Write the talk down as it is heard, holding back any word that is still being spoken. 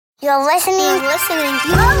You're listening to Ear Snacks.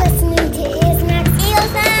 Ear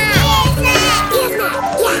Snacks. Yeah.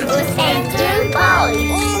 With Andrew and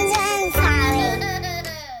Polly.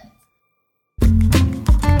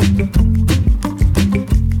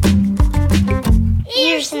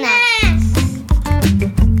 Ear Snacks.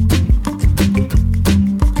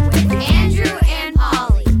 With Andrew and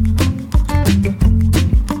Polly.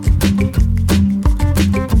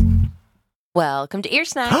 Welcome to Ear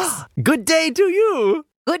Snacks. Good day to you.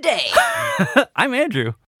 Good day. I'm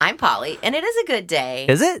Andrew. I'm Polly, and it is a good day.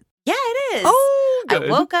 Is it? Yeah, it is. Oh, good. I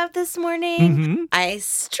woke up this morning. Mm-hmm. I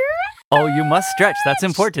stretched. Oh, you must stretch. That's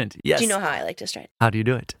important. Yes. Do you know how I like to stretch? How do you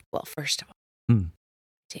do it? Well, first of all,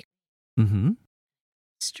 Mm-hmm.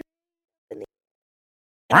 stretch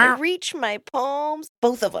and I reach my palms,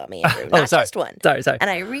 both of them, Andrew, Oh, not sorry. just one. Sorry. And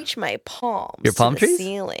I reach my palms Your palm to the trees?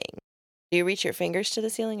 ceiling. Do you reach your fingers to the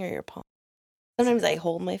ceiling or your palm? Sometimes I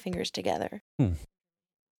hold my fingers together.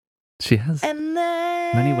 She has. And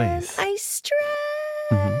then Many ways. I stretch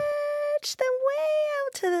Mhm. them way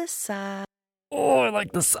out to the side. Oh, I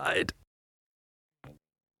like the side.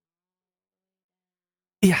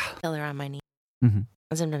 Yeah. Till they're on my knee. Mhm.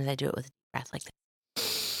 And sometimes I do it with a deep breath like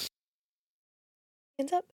this.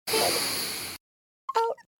 Hands up.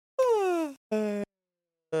 Out.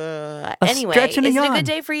 Anyway, stretch and a is it a yawn. good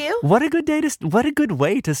day for you? What a good day what a good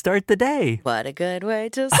way to start the day. What a good way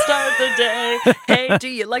to start the day. Hey, do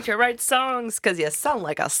you like to write songs? Because you sound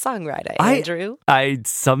like a songwriter, Andrew. I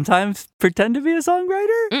sometimes pretend to be a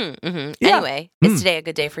songwriter. Mm-hmm. Yeah. Anyway, is today a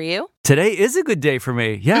good day for you? Today is a good day for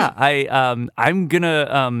me. Yeah, I'm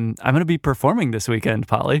gonna be performing this weekend,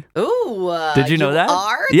 Polly. Ooh, Did you know that?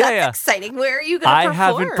 Are? Yeah, That's yeah. exciting. Where are you going to perform? I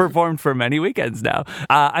haven't performed for many weekends now.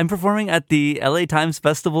 I'm performing at the LA Times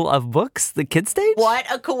Festival of Books, the kids stage. What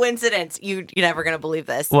a coincidence. You're never going to believe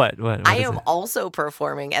this. What I is am it? also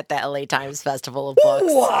performing at the LA Times Festival of Books.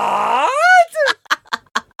 What?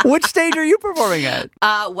 Which stage are you performing at?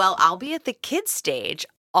 Well, I'll be at the kids stage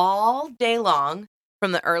all day long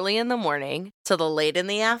from the early in the morning to the late in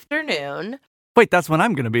the afternoon. Wait, that's when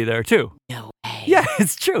I'm going to be there too. No way. Yeah,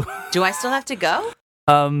 it's true. Do I still have to go?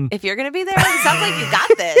 If If you're going to be there, it sounds like you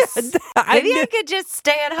got this. Maybe I could just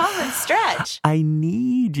stay at home and stretch. I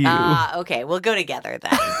need you. Okay, we'll go together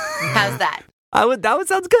then. How's that? That would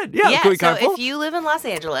sounds good. Yeah, can we so carpool? if you live in Los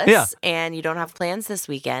Angeles Yeah. and you don't have plans this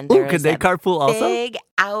weekend, Ooh, there could is they a carpool also? big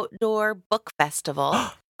outdoor book festival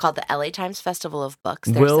called the LA Times Festival of Books.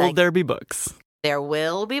 Will there be books? There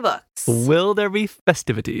will be books. Will there be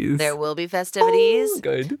festivities? There will be festivities. Oh,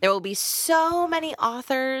 good. There will be so many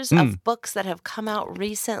authors of books that have come out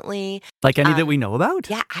recently. Like any that we know about?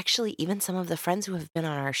 Yeah, actually, even some of the friends who have been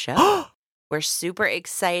on our show. We're super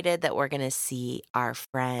excited that we're going to see our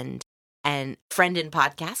friend in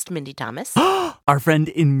podcast, Mindy Thomas, Our friend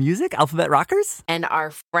in music, Alphabet Rockers? and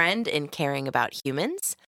our friend in Caring About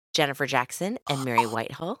Humans, Jennifer Jackson and Mary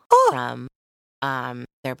Whitehall from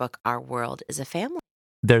their book, Our World is a Family.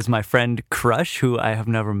 There's my friend Crush, who I have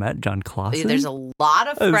never met, John Clausen. There's a lot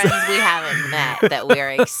of friends we haven't met that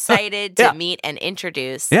we're excited to meet and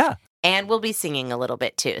introduce. Yeah, And we'll be singing a little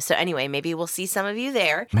bit too. So anyway, maybe we'll see some of you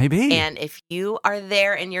there. maybe. And if you are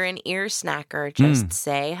there and you're an ear snacker, just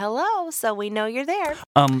say hello so we know you're there.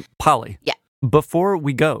 Polly. Yeah. Before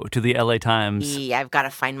we go to the LA Times Yeah, I've got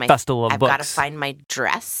to find my Festival of I've Books, got to find my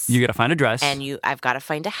dress. you got to find a dress. And I've got to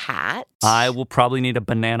find a hat. I will probably need a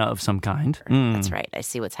banana of some kind. That's right. I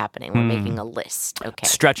see what's happening. We're making a list. Okay.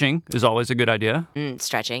 Stretching is always a good idea.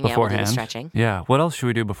 Stretching. Beforehand. Yeah, we'll do the stretching. Yeah. What else should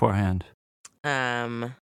we do beforehand?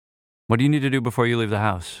 What do you need to do before you leave the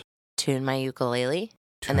house? Tune my ukulele.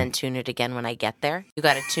 And then tune it again when I get there. You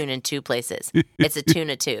got to tune in two places. It's a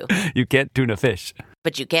tuna two, You can't tune a fish.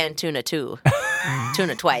 but you can tune a two.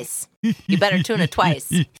 Tune it twice. You better tune it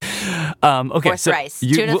twice. Okay, Or thrice.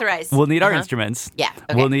 Tune it thrice. We'll need our instruments. Yeah.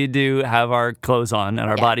 Okay. We'll need to have our clothes on and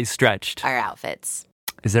our bodies stretched. Our outfits.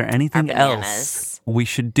 Is there anything Our else bananas. we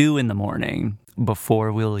should do in the morning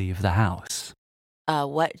before we leave the house?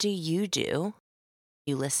 What do?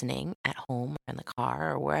 You listening at home or in the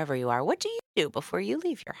car or wherever you are, what do you do before you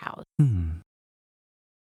leave your house? I'm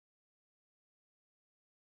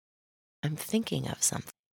thinking of something.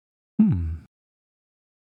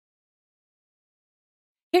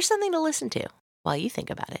 Here's something to listen to while you think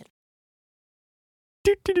about it.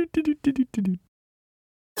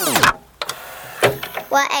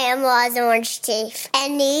 Well, Am was orange teeth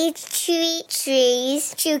and needs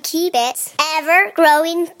trees to keep its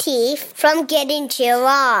ever-growing teeth from getting too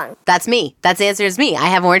long. That's me. That's the answer is me. I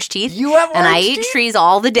have orange teeth. You have and I orange eat teeth? trees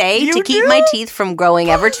all the day You to keep do? my teeth from growing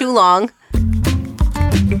ever too long.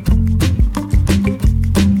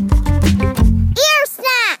 Ear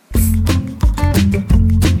snacks!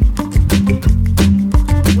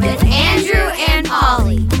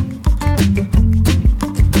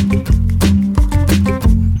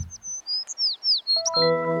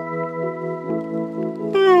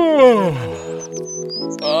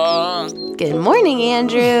 Good morning,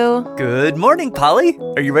 Andrew. Good morning, Polly.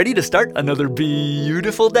 Are you ready to start another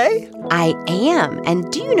beautiful day? I am.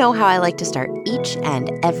 And do you know how I like to start each and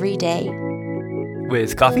every day?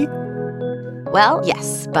 With coffee? Well,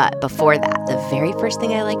 yes, but before that, the very first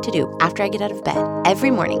thing I like to do after I get out of bed every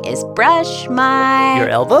morning is brush my... Your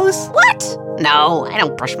elbows? What? No, I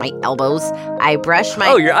don't brush my elbows. I brush my...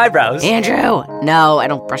 Oh, your eyebrows. Andrew! No, I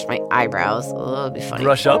don't brush my eyebrows. Oh, it'd be funny.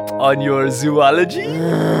 Brush up on your zoology?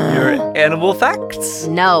 Your animal facts?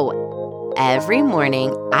 No. Every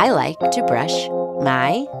morning, I like to brush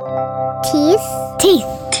my... Teeth.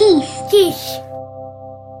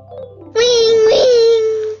 Ring,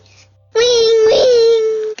 ring. Ring,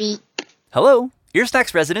 ring. Beep. Hello, Ear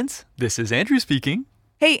Snacks residents. This is Andrew speaking.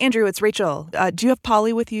 Hey, Andrew, it's Rachel. Do you have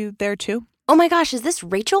Polly with you there, too? Oh my gosh, is this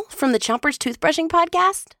Rachel from the Chompers Toothbrushing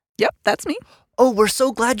Podcast? Yep, that's me. Oh, we're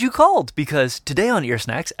so glad you called, because today on Ear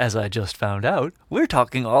Snacks, as I just found out, we're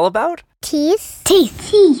talking all about... Teeth.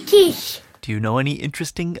 Do you know any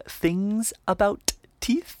interesting things about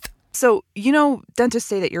teeth? So, you know, dentists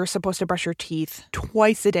say that you're supposed to brush your teeth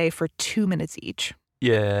twice a day for 2 minutes each.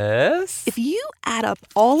 Yes? If you add up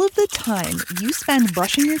all of the time you spend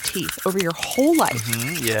brushing your teeth over your whole life,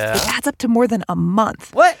 Yeah. it adds up to more than a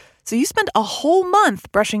month. What? So you spend a whole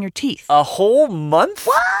month brushing your teeth. A whole month?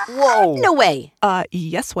 What? Whoa. No way.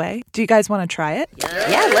 Yes way. Do you guys want to try it?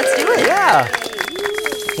 Yeah, let's do it. Yeah.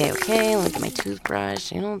 Okay, look at my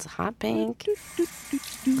toothbrush. You know, it's hot pink.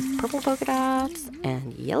 With purple polka dots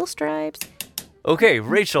and yellow stripes. Okay,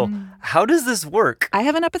 Rachel, how does this work? I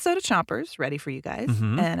have an episode of Chompers ready for you guys,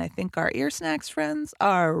 and I think our Ear Snacks friends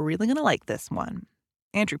are really going to like this one.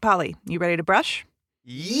 Andrew, Polly, you ready to brush?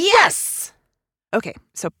 Yes! Okay,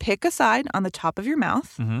 so pick a side on the top of your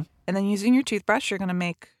mouth, Mm-hmm. and then using your toothbrush, you're going to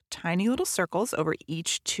make tiny little circles over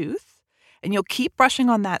each tooth, and you'll keep brushing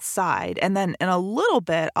on that side, and then in a little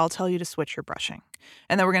bit, I'll tell you to switch your brushing.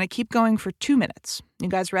 And then we're going to keep going for 2 minutes. You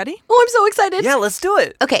guys ready? Oh, I'm so excited. Yeah, let's do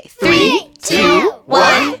it. Okay, 3, 2,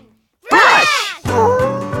 1, brush!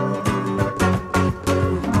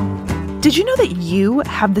 Did you know that you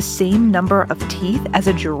have the same number of teeth as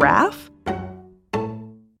a giraffe?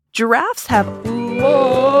 Giraffes have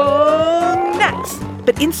long necks,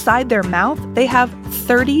 but inside their mouth, they have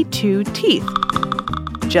 32 teeth,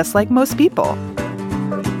 just like most people.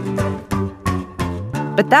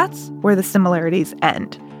 But that's where the similarities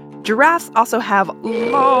end. Giraffes also have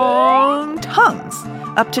long tongues,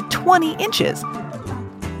 up to 20 inches.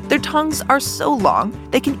 Their tongues are so long,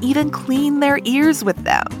 they can even clean their ears with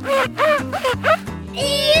them.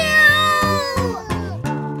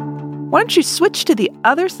 Why don't you switch to the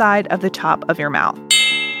other side of the top of your mouth?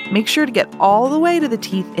 Make sure to get all the way to the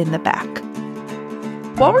teeth in the back.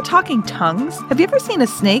 While we're talking tongues, have you ever seen a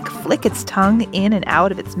snake flick its tongue in and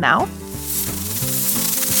out of its mouth?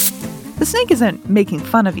 The snake isn't making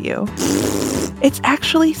fun of you. It's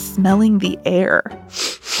actually smelling the air.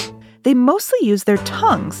 They mostly use their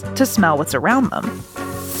tongues to smell what's around them.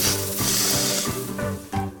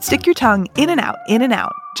 Stick your tongue in and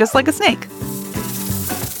out, just like a snake.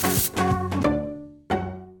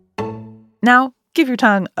 Now, give your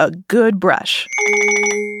tongue a good brush.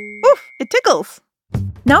 Oof, it tickles.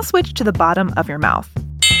 Now switch to the bottom of your mouth.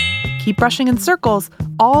 Keep brushing in circles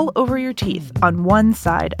all over your teeth on one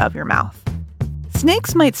side of your mouth.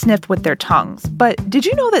 Snakes might sniff with their tongues, but did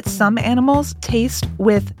you know that some animals taste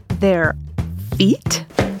with their feet?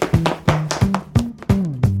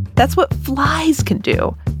 That's what flies can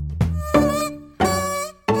do.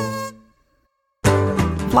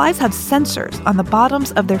 Flies have sensors on the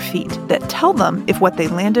bottoms of their feet that tell them if what they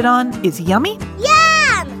landed on is yummy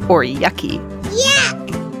or yucky.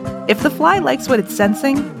 If the fly likes what it's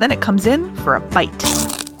sensing, then it comes in for a bite.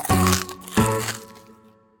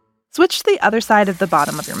 Switch to the other side of the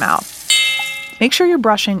bottom of your mouth. Make sure you're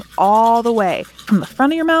brushing all the way from the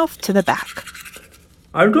front of your mouth to the back.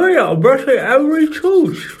 I'm doing it. I'm brushing every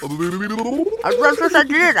tooth.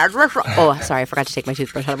 Oh, sorry, I forgot to take my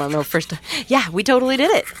toothbrush out of my mouth first. Yeah, we totally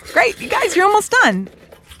did it. Great, you guys, you're almost done.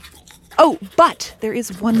 Oh, but there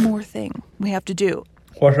is one more thing we have to do.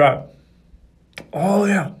 What's that? Oh,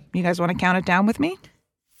 yeah. You guys want to count it down with me?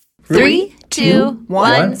 3, 2, 1,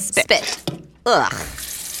 one. spit. Ugh.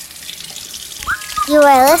 You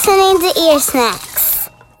are listening to Ear Snacks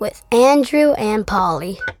with Andrew and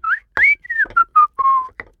Polly.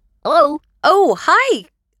 Hello. Oh, hi.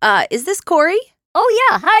 Is this Corey? Oh,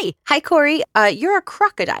 yeah, hi. Hi, Corey. You're a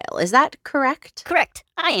crocodile. Is that correct? Correct.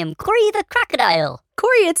 I am Corey the Crocodile.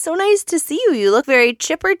 Corey, it's so nice to see you. You look very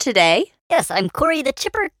chipper today. Yes, I'm Corey the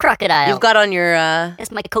Chipper Crocodile. You've got on your,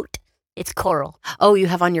 That's my coat. It's coral. Oh, you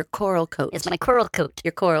have on your coral coat. It's my coral coat.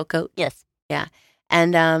 Your coral coat. Yes. Yeah.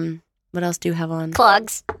 And, What else do you have on?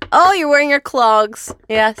 Clogs. Oh, you're wearing your clogs.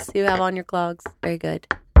 Yes, you have on your clogs. Very good.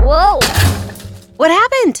 Whoa! What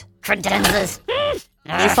happened? Credenzas.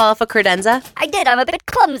 Did you fall off a credenza? I did. I'm a bit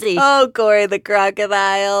clumsy. Oh, Corey the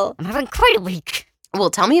crocodile. I'm having quite a week. Well,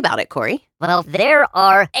 tell me about it, Corey. Well, there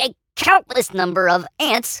are a countless number of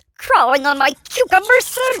ants crawling on my cucumber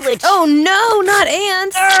sandwich. Oh, no, not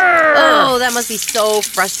ants. Oh, that must be so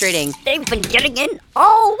frustrating. They've been getting in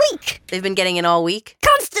all week. They've been getting in all week?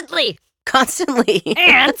 Constantly. Constantly.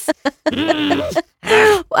 Ants.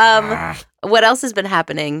 What else has been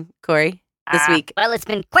happening, Corey, this week? Well, it's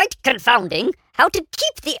been quite confounding how to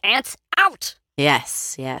keep the ants out.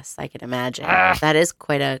 Yes, I can imagine. That is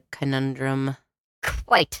quite a conundrum.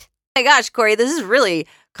 Quite. Oh my gosh, Corey, this is really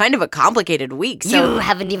kind of a complicated week. So You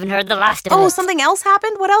haven't even heard the last of it. Oh, something else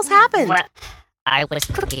happened? What else happened? Well, I was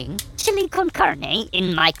cooking chili con carne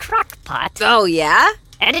in my crock pot, Oh, yeah?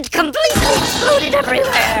 and it completely exploded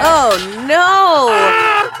everywhere. Oh, no.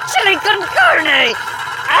 Chili con carne!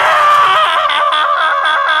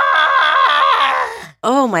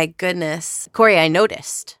 Oh, my goodness. Corey, I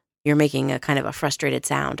noticed you're making a kind of a frustrated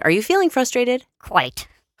sound. Are you feeling frustrated? Quite.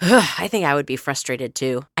 I think I would be frustrated,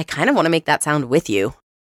 too. I kind of want to make that sound with you.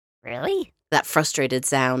 Really? That frustrated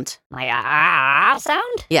sound. My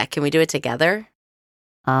sound? Yeah, can we do it together?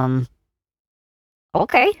 Okay.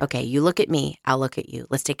 Okay, you look at me, I'll look at you.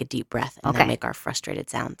 Let's take a deep breath and then Okay. make our frustrated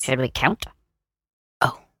sounds. Should we count?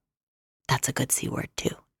 Oh, that's a good C word,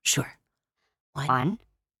 too. Sure. 1,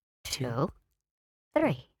 2,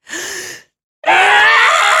 3.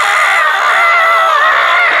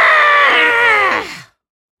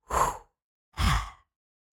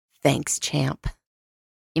 Thanks, champ.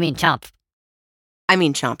 You mean chomp? I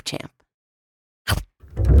mean chomp champ.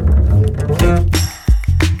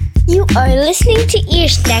 You are listening to Ear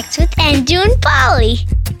Snacks with Andrew and Polly.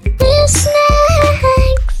 Ear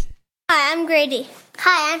Snacks. Hi, I'm Grady.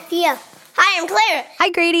 Hi, I'm Theo. Hi, I'm Clara. Hi,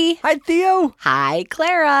 Grady. Hi, Theo. Hi,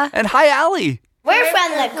 Clara. And hi, Allie. We're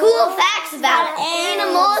from the Cool Facts About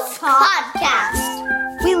Animals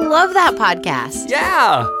podcast. We love that podcast.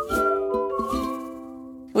 Yeah.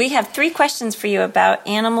 We have 3 questions for you about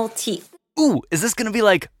animal teeth. Ooh, is this going to be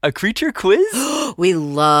like a creature quiz? We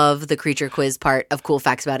love the creature quiz part of Cool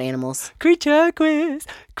Facts About Animals. Creature quiz.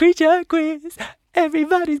 Creature quiz.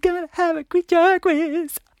 Everybody's going to have a creature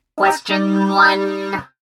quiz. Question 1.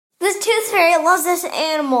 This tooth fairy loves this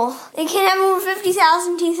animal. It can have over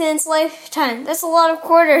 50,000 teeth in its lifetime. That's a lot of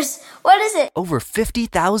quarters. What is it? Over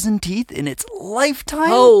 50,000 teeth in its lifetime?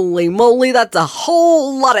 Holy moly, that's a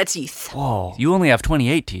whole lot of teeth. Whoa. You only have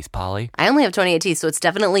 28 teeth, Polly. I only have 28 teeth, so it's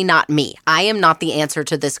definitely not me. I am not the answer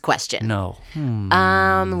to this question. No.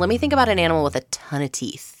 Let me think about an animal with a ton of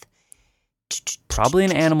teeth. Probably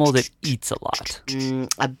an animal that eats a lot.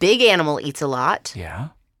 A big animal eats a lot. Yeah?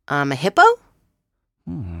 A hippo?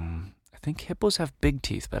 I think hippos have big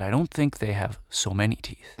teeth, but I don't think they have so many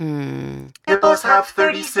teeth. Hippos have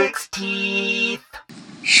 36 teeth.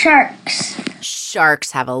 Sharks.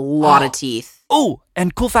 Sharks have a lot of teeth. Oh,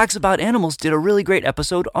 and Cool Facts About Animals did a really great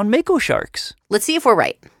episode on mako sharks. Let's see if we're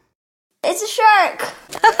right. It's a shark.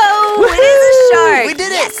 Oh, it is a shark. We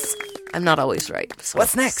did it. I'm not always right. So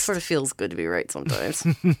What's next? It sort of feels good to be right sometimes.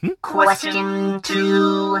 Question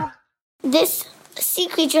 2. This sea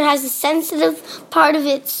creature has a sensitive part of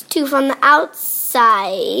its tooth on the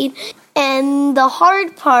outside and the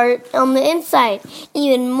hard part on the inside.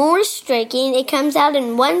 Even more striking, it comes out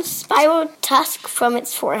in one spiral tusk from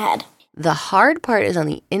its forehead. The hard part is on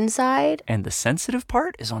the inside. And the sensitive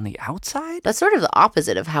part is on the outside? That's sort of the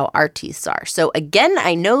opposite of how our teeth are. So again,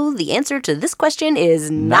 I know the answer to this question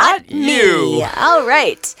is not me. you. All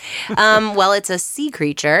right. Well, it's a sea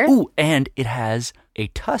creature. Ooh, and it has a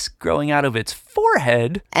tusk growing out of its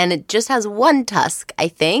forehead. And it just has one tusk, I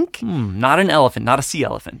think. Not an elephant, not a sea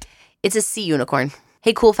elephant. It's a sea unicorn.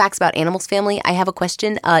 Hey, Cool Facts About Animals family, I have a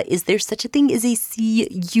question. Is there such a thing as a sea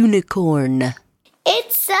unicorn?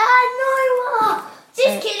 It's a narwhal.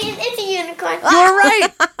 Just kidding, it's a unicorn. You're right.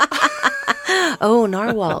 Oh,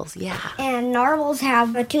 narwhals, yeah. And narwhals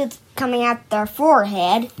have a tooth coming out their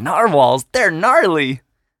forehead. Narwhals, they're gnarly.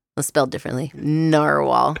 Let's spell differently.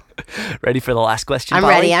 Narwhal. Ready for the last question, I'm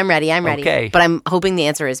Polly? ready. Okay. But I'm hoping the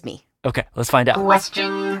answer is me. Okay, let's find out.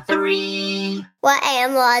 Question 3. What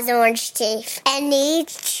animal has orange teeth and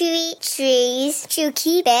needs to eat trees to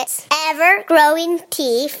keep its ever-growing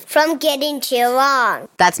teeth from getting too long?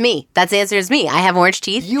 That's me. That's the answer is me. I have orange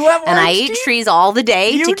teeth. You have And I orange eat teeth? trees all the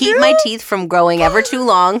day You to keep do? my teeth from growing ever too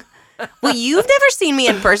long. Well, you've never seen me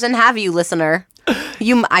in person, have you, listener?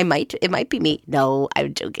 It might be me. No,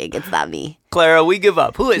 I'm joking. It's not me. Clara, we give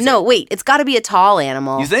up. Who is it? No, wait. It's got to be a tall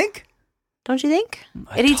animal. You think? don't you think?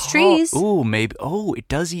 It eats trees. Ooh, maybe. Oh, it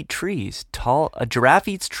does eat trees. A giraffe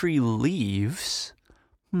eats tree leaves.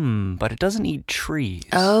 But it doesn't eat trees.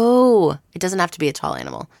 Oh, it doesn't have to be a tall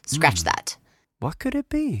animal. Scratch that. What could it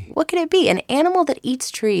be? What could it be? An animal that eats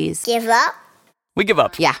trees. Give up? We give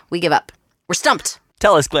up. Yeah, we give up. We're stumped.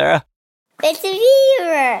 Tell us, Clara. It's a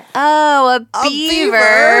beaver. Oh, a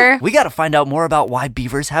beaver. We got to find out more about why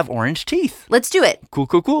beavers have orange teeth. Let's do it. Cool,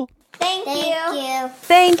 cool, cool. Thank you.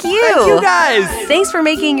 Thank you. Thank you, guys. Thanks for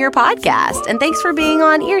making your podcast, and thanks for being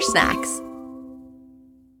on Ear Snacks.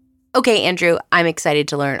 Okay, Andrew, I'm excited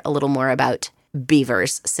to learn a little more about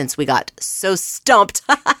beavers since we got so stumped.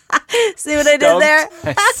 See what I did there?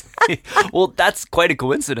 Well, that's quite a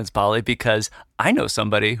coincidence, Polly, because I know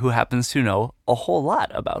somebody who happens to know a whole lot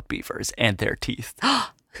about beavers and their teeth.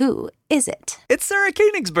 Who is it? It's Sarah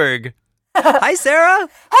Koenigsberg. Hi, Sarah.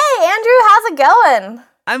 Hey, Andrew, how's it going?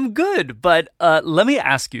 I'm good, but let me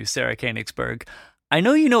ask you, Sarah Koenigsberg. I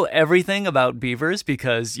know you know everything about beavers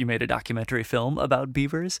because you made a documentary film about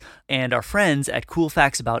beavers, and our friends at Cool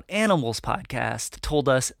Facts About Animals podcast told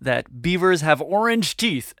us that beavers have orange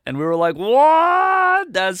teeth, and we were like,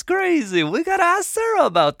 what? That's crazy. We gotta ask Sarah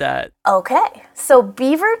about that. Okay, so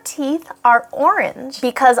beaver teeth are orange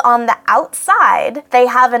because on the outside, they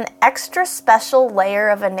have an extra special layer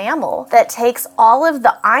of enamel that takes all of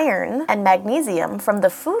the iron and magnesium from the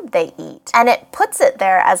food they eat, and it puts it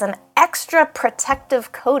there as an extra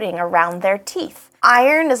protective coating around their teeth.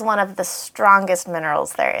 Iron is one of the strongest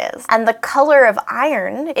minerals there is, and the color of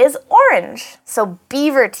iron is orange. So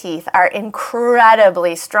beaver teeth are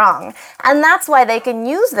incredibly strong, and that's why they can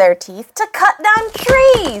use their teeth to cut down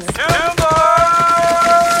trees.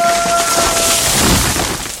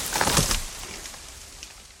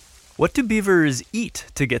 What do beavers eat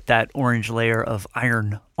to get that orange layer of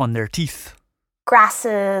iron on their teeth?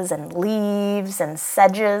 Grasses and leaves and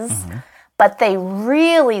sedges, but they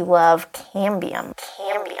really love cambium.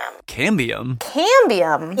 Cambium?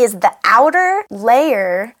 Cambium is the outer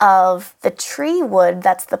layer of the tree wood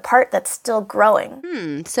that's the part that's still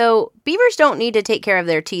growing. So beavers don't need to take care of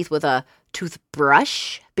their teeth with a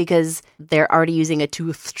toothbrush because they're already using a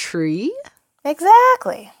tooth tree?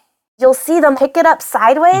 Exactly. You'll see them pick it up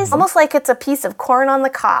sideways, almost like it's a piece of corn on the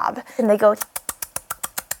cob, and they go...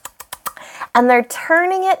 And they're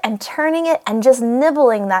turning it and just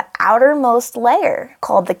nibbling that outermost layer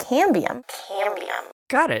called the cambium.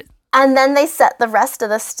 Got it. And then they set the rest of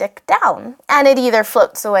the stick down. And it either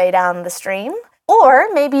floats away down the stream, or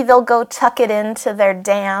maybe they'll go tuck it into their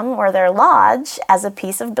dam or their lodge as a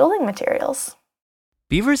piece of building materials.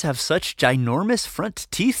 Beavers have such ginormous front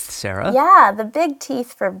teeth, Sarah. Yeah, the big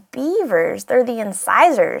teeth for beavers, they're the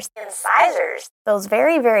incisors. Those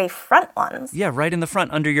very, very front ones. Yeah, right in the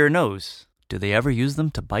front under your nose. Do they ever use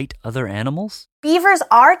them to bite other animals? Beavers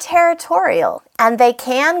are territorial, and they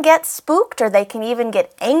can get spooked or they can even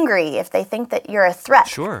get angry if they think that you're a threat.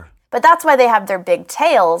 Sure. But that's why they have their big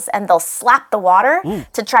tails, and they'll slap the water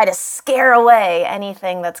to try to scare away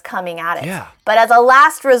anything that's coming at it. Yeah. But as a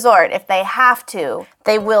last resort, if they have to,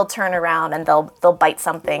 they will turn around and they'll bite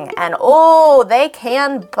something. And they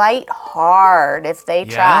can bite hard if they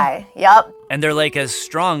try. Yep. And they're like as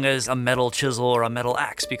strong as a metal chisel or a metal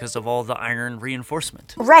axe because of all the iron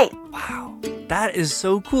reinforcement. Right. Wow. That is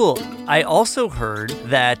so cool. I also heard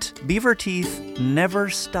that beaver teeth never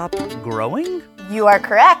stop growing? You are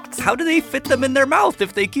correct. How do they fit them in their mouth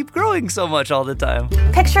if they keep growing so much all the time?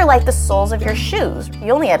 Picture like the soles of your shoes.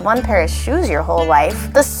 You only had one pair of shoes your whole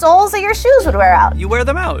life. The soles of your shoes would wear out. You wear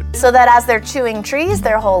them out. So that as they're chewing trees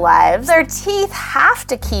their whole lives, their teeth have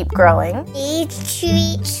to keep growing. Each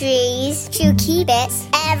trees to keep its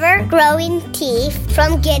ever-growing teeth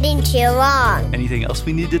from getting too long. Anything else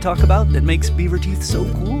we need to talk about that makes beaver teeth so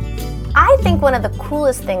cool? I think one of the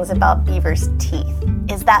coolest things about beavers' teeth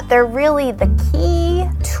is that they're really the key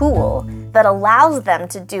tool that allows them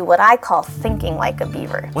to do what I call thinking like a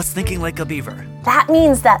beaver. What's thinking like a beaver? That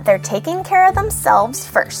means that they're taking care of themselves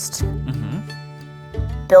first.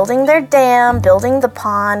 Building their dam, building the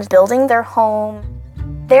pond, building their home.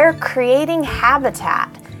 They're creating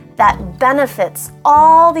habitat that benefits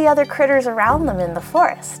all the other critters around them in the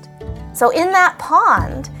forest. So in that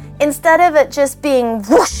pond, instead of it just being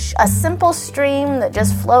whoosh, a simple stream that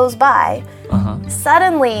just flows by,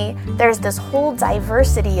 suddenly there's this whole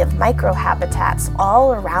diversity of microhabitats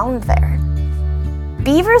all around there.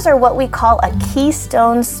 Beavers are what we call a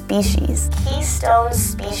keystone species.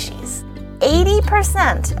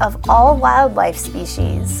 80% of all wildlife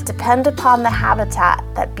species depend upon the habitat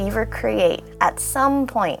that beaver create at some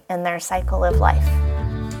point in their cycle of life.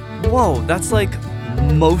 Whoa, that's like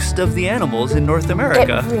most of the animals in North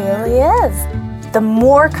America. It really is. The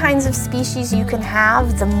more kinds of species you can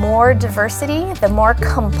have, the more diversity, the more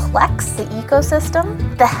complex the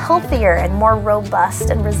ecosystem, the healthier and more robust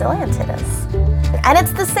and resilient it is. And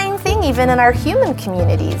it's the same thing even in our human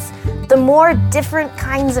communities. The more different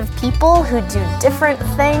kinds of people who do different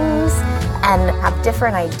things and have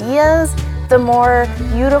different ideas, the more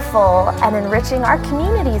beautiful and enriching our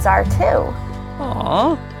communities are too.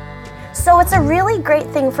 Aww. So it's a really great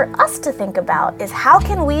thing for us to think about is how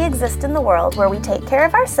can we exist in the world where we take care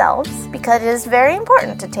of ourselves, because it is very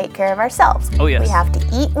important to take care of ourselves. Oh, yes. We have to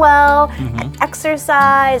eat well, and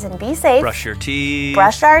exercise, and be safe. Brush your teeth.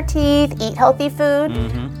 Brush our teeth, eat healthy food.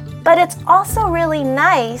 But it's also really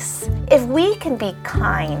nice if we can be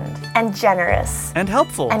kind and generous. And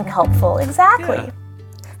helpful. And helpful, exactly. Yeah.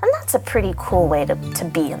 And that's a pretty cool way to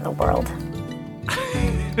be in the world.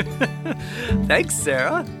 Thanks,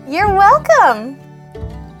 Sarah. You're welcome.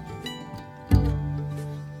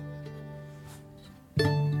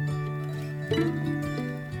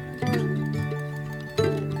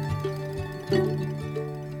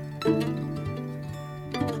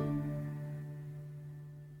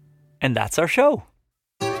 And that's our show.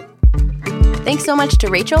 Thanks so much to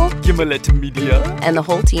Rachel Gimlet Media and the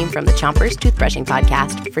whole team from the Chompers Toothbrushing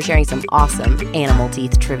Podcast for sharing some awesome animal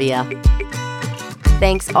teeth trivia.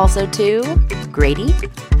 Thanks also to Grady,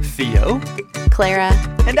 Theo, Clara,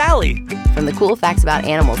 and Allie from the Cool Facts About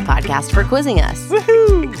Animals podcast for quizzing us.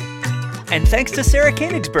 Woohoo! And thanks to Sarah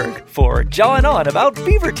Koenigsberg for jawing on about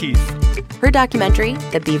beaver teeth. Her documentary,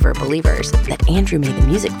 The Beaver Believers, that Andrew made the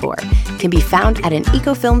music for, can be found at an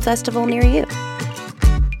eco-film festival near you.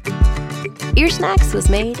 Ear Snacks was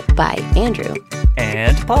made by Andrew.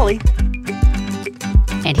 And Polly.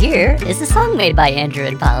 And here is a song made by Andrew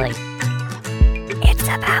and Polly. It's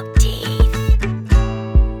about teeth.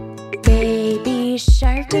 Baby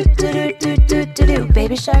shark, do do do do do do.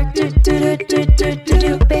 Baby shark, do do do do do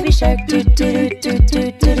do. Baby shark, do do do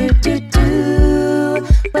do do do do.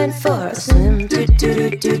 Went for a swim, do do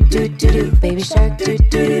do do do do. Baby shark, do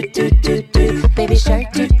do do do do. Baby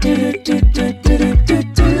shark, do do do do do do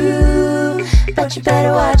do. But you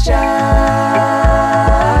better watch out.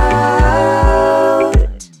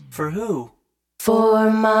 For who? For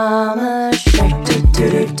Mama Shark, do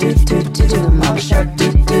do do do do do. Mama Shark,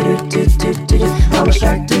 do do do do do do. Mama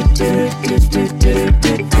Shark, do do do do do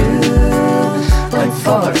do do. Went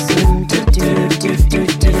for a swim, do do do do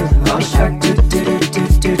do. Mama Shark, do do do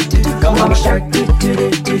do do. Go Mama Shark, do do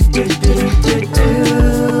do do do do do.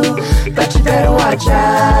 But you better watch out.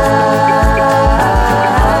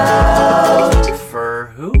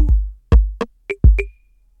 For who?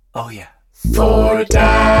 Oh yeah. For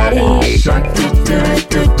Daddy Shark, do do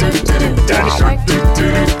do do do. Daddy Shark, do do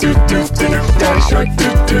do do do. Daddy Shark, do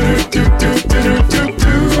do do do do do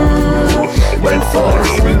do. Went for a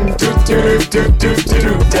swim, do do do do do.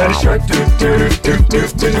 Daddy Shark, do do do do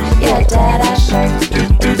do. Yeah, Daddy Shark, do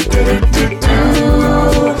do do do do.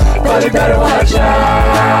 But you better watch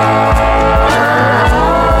out.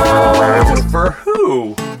 For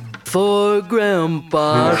who? For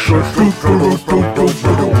Grandpa Shark.